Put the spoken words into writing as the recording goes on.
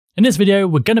In this video,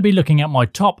 we're going to be looking at my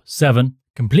top 7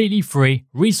 completely free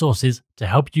resources to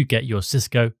help you get your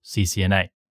Cisco CCNA.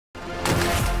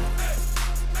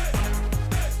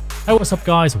 Hey, what's up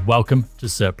guys? Welcome to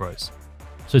Certbros.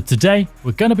 So today,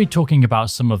 we're going to be talking about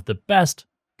some of the best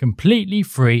completely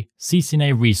free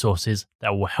CCNA resources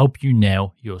that will help you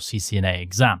nail your CCNA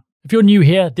exam. If you're new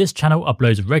here, this channel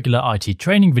uploads regular IT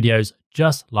training videos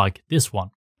just like this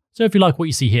one. So if you like what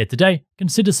you see here today,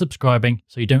 consider subscribing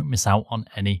so you don't miss out on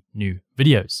any new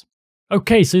videos.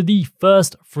 Okay, so the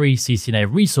first free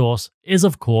CCNA resource is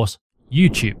of course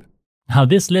YouTube. Now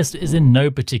this list is in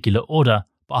no particular order,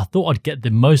 but I thought I'd get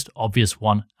the most obvious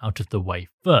one out of the way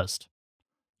first.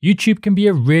 YouTube can be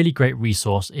a really great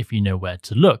resource if you know where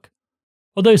to look.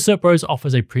 Although Certbros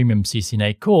offers a premium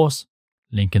CCNA course,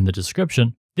 link in the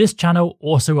description, this channel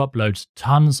also uploads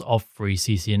tons of free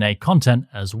CCNA content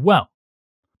as well.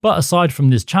 But aside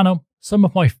from this channel, some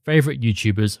of my favorite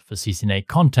YouTubers for CCNA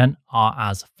content are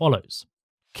as follows.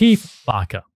 Keith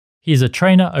Barker. He is a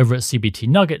trainer over at CBT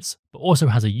Nuggets, but also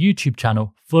has a YouTube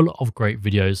channel full of great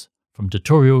videos from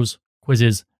tutorials,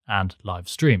 quizzes, and live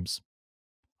streams.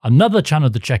 Another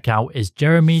channel to check out is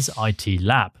Jeremy's IT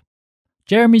Lab.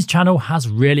 Jeremy's channel has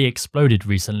really exploded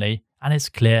recently, and it's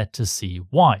clear to see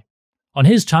why. On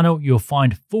his channel, you'll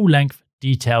find full-length,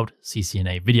 detailed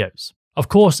CCNA videos. Of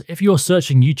course, if you're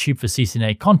searching YouTube for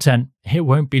CCNA content, it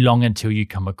won't be long until you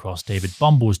come across David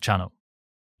Bumble's channel.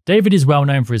 David is well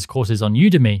known for his courses on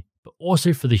Udemy, but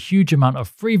also for the huge amount of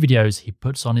free videos he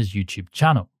puts on his YouTube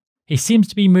channel. He seems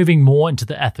to be moving more into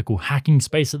the ethical hacking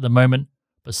space at the moment,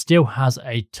 but still has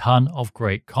a ton of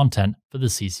great content for the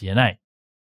CCNA.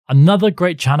 Another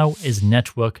great channel is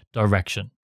Network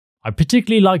Direction. I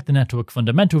particularly like the network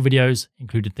fundamental videos,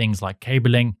 including things like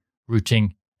cabling,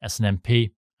 routing,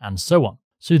 SNMP, and so on.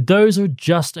 So those are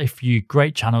just a few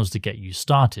great channels to get you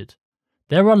started.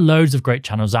 There are loads of great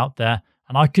channels out there,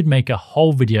 and I could make a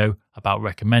whole video about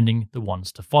recommending the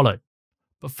ones to follow.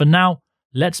 But for now,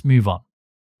 let's move on.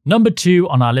 Number 2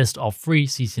 on our list of free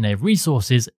CCNA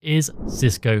resources is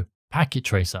Cisco Packet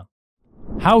Tracer.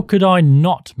 How could I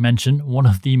not mention one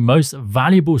of the most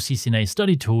valuable CCNA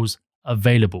study tools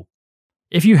available?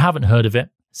 If you haven't heard of it,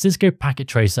 Cisco Packet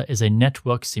Tracer is a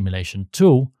network simulation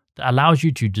tool that allows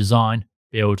you to design,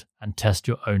 build, and test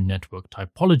your own network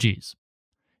topologies.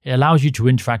 It allows you to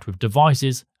interact with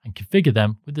devices and configure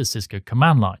them with the Cisco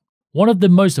command line. One of the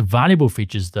most valuable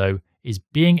features, though, is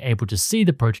being able to see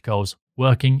the protocols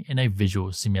working in a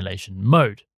visual simulation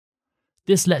mode.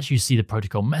 This lets you see the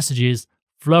protocol messages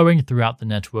flowing throughout the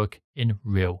network in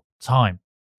real time.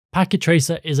 Packet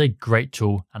Tracer is a great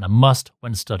tool and a must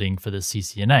when studying for the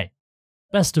CCNA.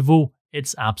 Best of all,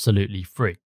 it's absolutely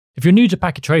free. If you're new to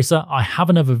Packet Tracer, I have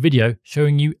another video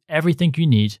showing you everything you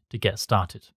need to get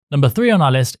started. Number 3 on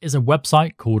our list is a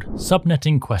website called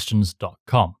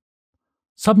subnettingquestions.com.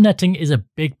 Subnetting is a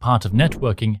big part of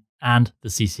networking and the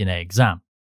CCNA exam.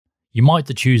 You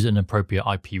might choose an appropriate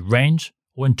IP range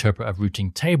or interpret a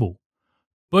routing table,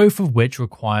 both of which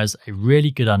requires a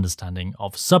really good understanding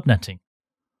of subnetting.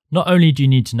 Not only do you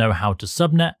need to know how to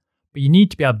subnet, but you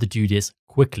need to be able to do this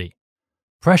quickly.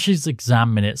 Precious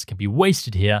exam minutes can be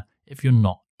wasted here if you're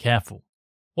not careful.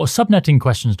 What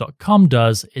subnettingquestions.com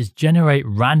does is generate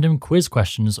random quiz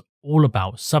questions all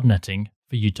about subnetting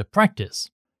for you to practice.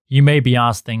 You may be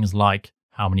asked things like,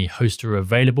 how many hosts are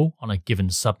available on a given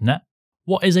subnet?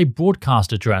 What is a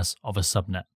broadcast address of a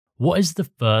subnet? What is the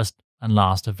first and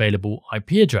last available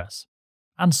IP address?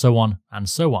 And so on and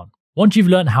so on. Once you've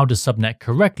learned how to subnet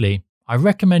correctly, I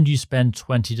recommend you spend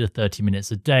 20 to 30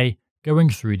 minutes a day going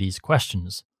through these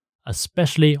questions,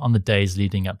 especially on the days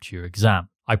leading up to your exam.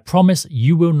 I promise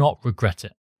you will not regret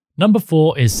it. Number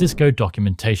 4 is Cisco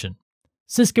Documentation.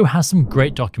 Cisco has some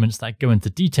great documents that go into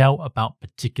detail about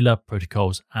particular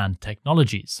protocols and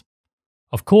technologies.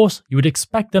 Of course, you would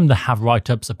expect them to have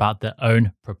write-ups about their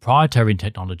own proprietary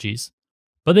technologies,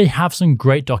 but they have some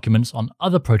great documents on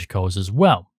other protocols as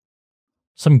well.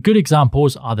 Some good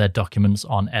examples are their documents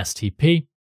on STP,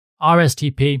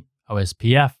 RSTP,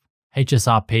 OSPF,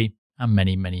 HSRP, and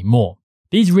many, many more.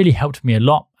 These really helped me a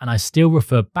lot, and I still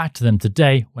refer back to them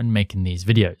today when making these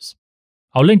videos.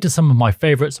 I'll link to some of my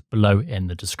favorites below in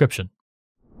the description.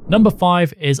 Number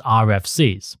 5 is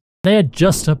RFCs. They are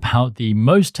just about the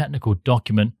most technical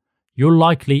document you'll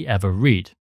likely ever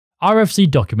read.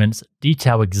 RFC documents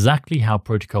detail exactly how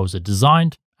protocols are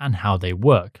designed and how they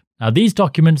work. Now these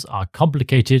documents are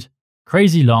complicated,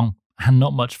 crazy long, and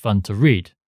not much fun to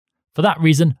read. For that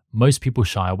reason, most people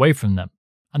shy away from them,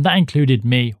 and that included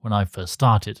me when I first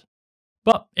started.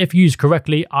 But if used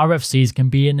correctly, RFCs can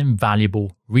be an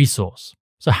invaluable resource.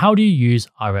 So how do you use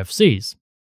RFCs?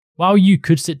 While you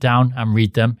could sit down and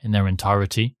read them in their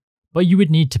entirety, but you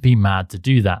would need to be mad to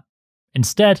do that.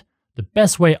 Instead, the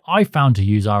best way I found to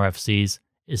use RFCs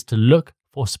is to look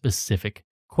for specific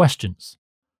questions.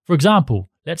 For example,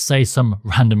 let's say some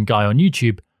random guy on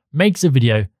YouTube makes a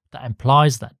video that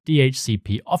implies that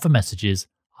DHCP offer messages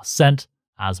are sent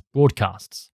as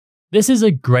broadcasts. This is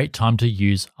a great time to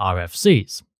use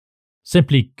RFCs.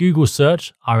 Simply Google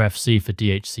search RFC for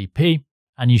DHCP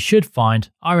and you should find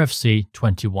RFC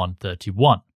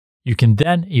 2131. You can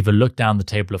then either look down the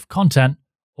table of content,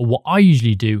 or what I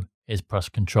usually do is press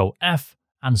Ctrl F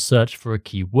and search for a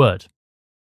keyword.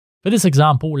 For this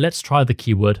example, let's try the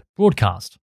keyword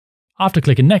broadcast. After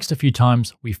clicking next a few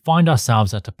times, we find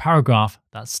ourselves at a paragraph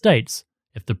that states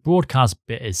if the broadcast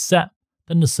bit is set,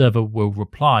 then the server will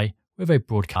reply with a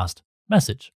broadcast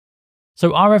message.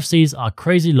 So RFCs are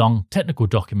crazy long technical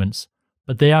documents,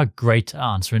 but they are great at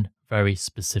answering very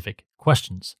specific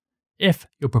questions, if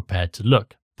you're prepared to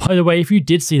look. By the way, if you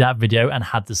did see that video and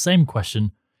had the same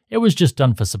question, it was just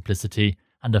done for simplicity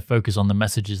and to focus on the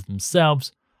messages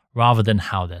themselves rather than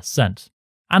how they're sent.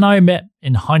 And I admit,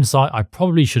 in hindsight, I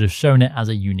probably should have shown it as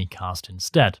a unicast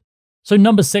instead. So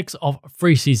number 6 of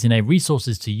free CCNA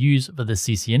resources to use for the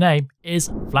CCNA is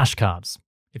flashcards.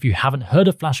 If you haven't heard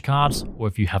of flashcards, or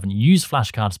if you haven't used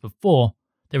flashcards before,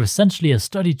 they're essentially a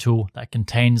study tool that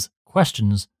contains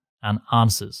questions and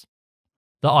answers.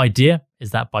 The idea is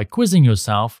that by quizzing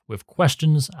yourself with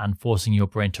questions and forcing your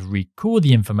brain to recall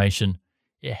the information,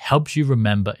 it helps you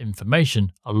remember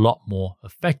information a lot more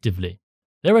effectively.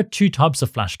 There are 2 types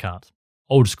of flashcard: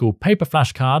 old school paper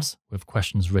flashcards with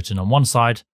questions written on one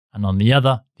side and on the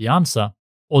other the answer,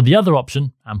 or the other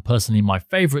option, and personally my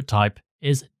favorite type,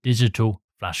 is digital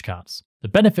flashcards. The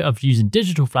benefit of using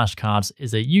digital flashcards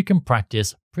is that you can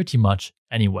practice pretty much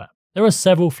anywhere. There are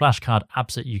several flashcard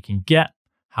apps that you can get.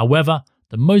 However,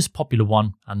 the most popular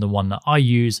one, and the one that I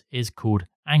use, is called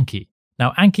Anki.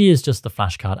 Now, Anki is just the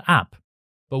flashcard app,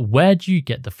 but where do you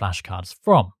get the flashcards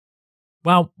from?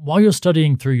 Well, while you're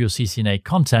studying through your CCNA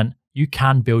content, you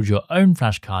can build your own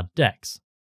flashcard decks.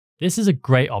 This is a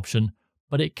great option,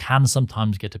 but it can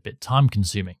sometimes get a bit time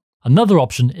consuming. Another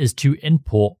option is to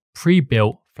import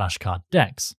pre-built flashcard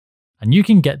decks, and you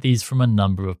can get these from a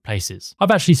number of places.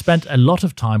 I've actually spent a lot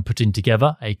of time putting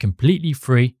together a completely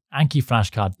free Anki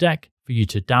flashcard deck for you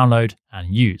to download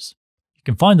and use. You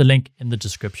can find the link in the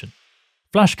description.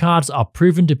 Flashcards are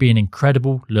proven to be an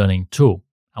incredible learning tool,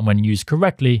 and when used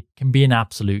correctly can be an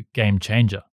absolute game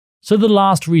changer. So the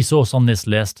last resource on this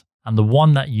list, and the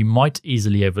one that you might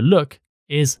easily overlook,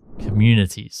 is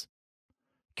communities.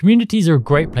 Communities are a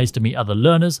great place to meet other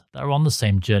learners that are on the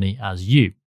same journey as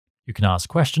you. You can ask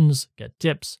questions, get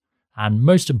tips, and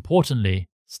most importantly,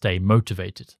 stay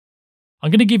motivated. I'm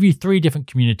going to give you 3 different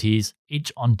communities,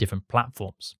 each on different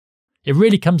platforms. It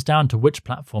really comes down to which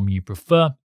platform you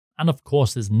prefer, and of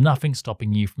course there's nothing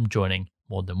stopping you from joining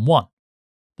more than one.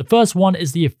 The first one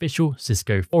is the official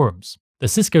Cisco forums. The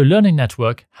Cisco Learning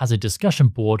Network has a discussion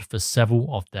board for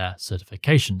several of their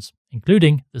certifications,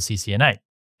 including the CCNA.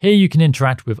 Here you can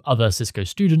interact with other Cisco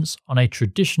students on a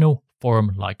traditional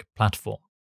forum-like platform.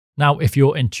 Now, if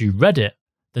you're into Reddit,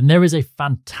 then there is a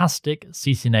fantastic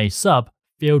CCNA sub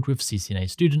filled with CCNA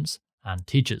students and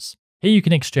teachers. Here you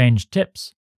can exchange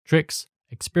tips, tricks,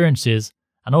 experiences,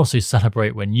 and also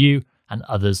celebrate when you and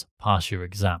others pass your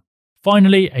exam.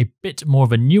 Finally, a bit more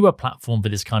of a newer platform for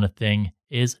this kind of thing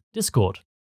is Discord.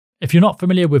 If you're not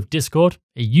familiar with Discord,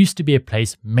 it used to be a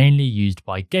place mainly used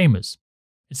by gamers.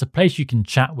 It's a place you can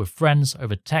chat with friends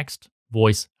over text,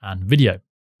 voice, and video.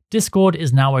 Discord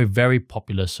is now a very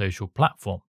popular social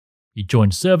platform. You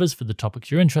join servers for the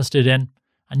topics you're interested in,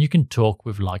 and you can talk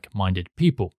with like-minded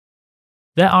people.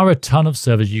 There are a ton of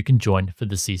servers you can join for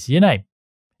the CCNA.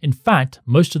 In fact,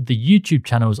 most of the YouTube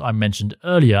channels I mentioned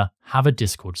earlier have a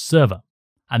Discord server,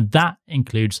 and that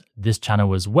includes this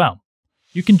channel as well.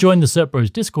 You can join the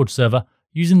Certbros Discord server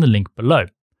using the link below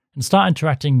and start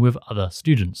interacting with other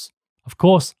students. Of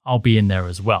course, I'll be in there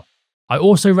as well. I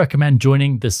also recommend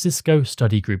joining the Cisco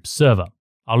Study Group server.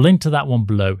 I'll link to that one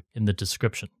below in the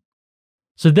description.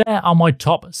 So there are my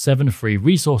top 7 free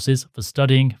resources for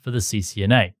studying for the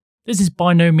CCNA. This is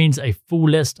by no means a full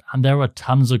list, and there are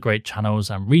tons of great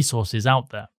channels and resources out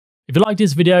there. If you like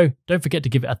this video, don't forget to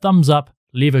give it a thumbs up,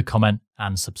 leave a comment,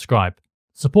 and subscribe.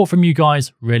 Support from you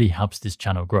guys really helps this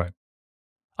channel grow.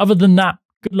 Other than that,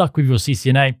 good luck with your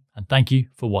CCNA, and thank you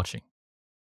for watching.